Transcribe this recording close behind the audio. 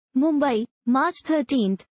Mumbai, March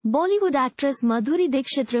 13. Bollywood actress Madhuri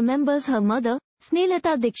Dixit remembers her mother,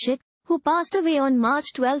 Snehlata Dixit, who passed away on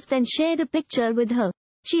March 12 and shared a picture with her.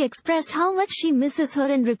 She expressed how much she misses her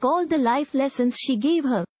and recalled the life lessons she gave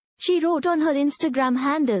her. She wrote on her Instagram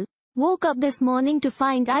handle, "Woke up this morning to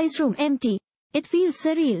find I's room empty. It feels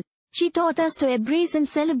surreal. She taught us to embrace and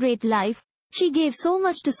celebrate life. She gave so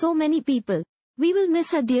much to so many people. We will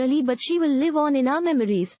miss her dearly, but she will live on in our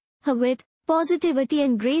memories. Her wit, positivity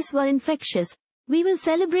and grace were infectious. We will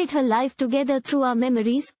celebrate her life together through our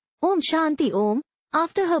memories. Om Shanti Om."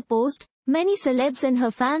 After her post, many celebs and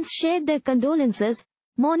her fans shared their condolences.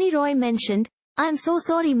 Mouni mentioned, "I'm so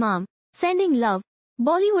sorry mom. Sending love."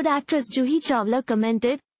 Bollywood actress Juhi Chawla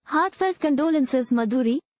commented, "Heartfelt condolences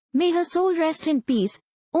Madhuri. May her soul rest in peace.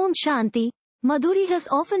 Om Shanti." Madhuri has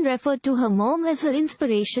often referred to her mom as her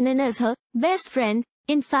inspiration and as her best friend.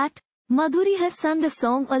 In fact, Madhuri has sung the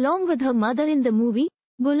song along with her mother in the movie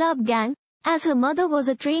Gulab Gang, as her mother was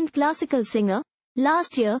a trained classical singer.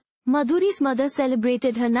 Last year, Madhuri's mother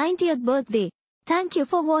celebrated her 90th birthday. Thank you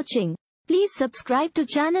for watching. Please subscribe to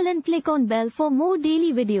channel and click on bell for more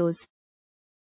daily videos.